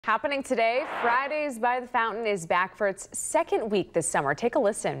Happening today, Fridays by the Fountain is back for its second week this summer. Take a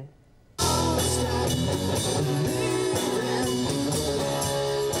listen.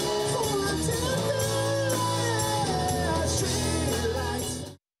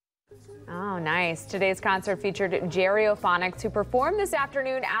 Oh, nice. Today's concert featured Jerryophonics, who performed this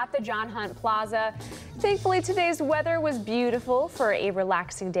afternoon at the John Hunt Plaza. Thankfully, today's weather was beautiful for a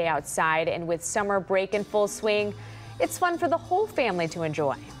relaxing day outside, and with summer break in full swing, it's fun for the whole family to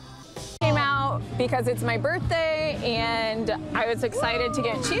enjoy. Came out because it's my birthday and I was excited to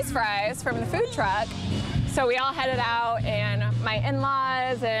get cheese fries from the food truck. So we all headed out, and my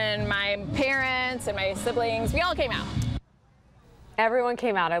in-laws and my parents and my siblings, we all came out. Everyone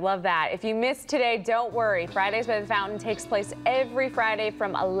came out. I love that. If you missed today, don't worry. Fridays by the Fountain takes place every Friday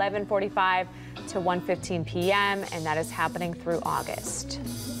from 11:45 to 1:15 p.m. and that is happening through August.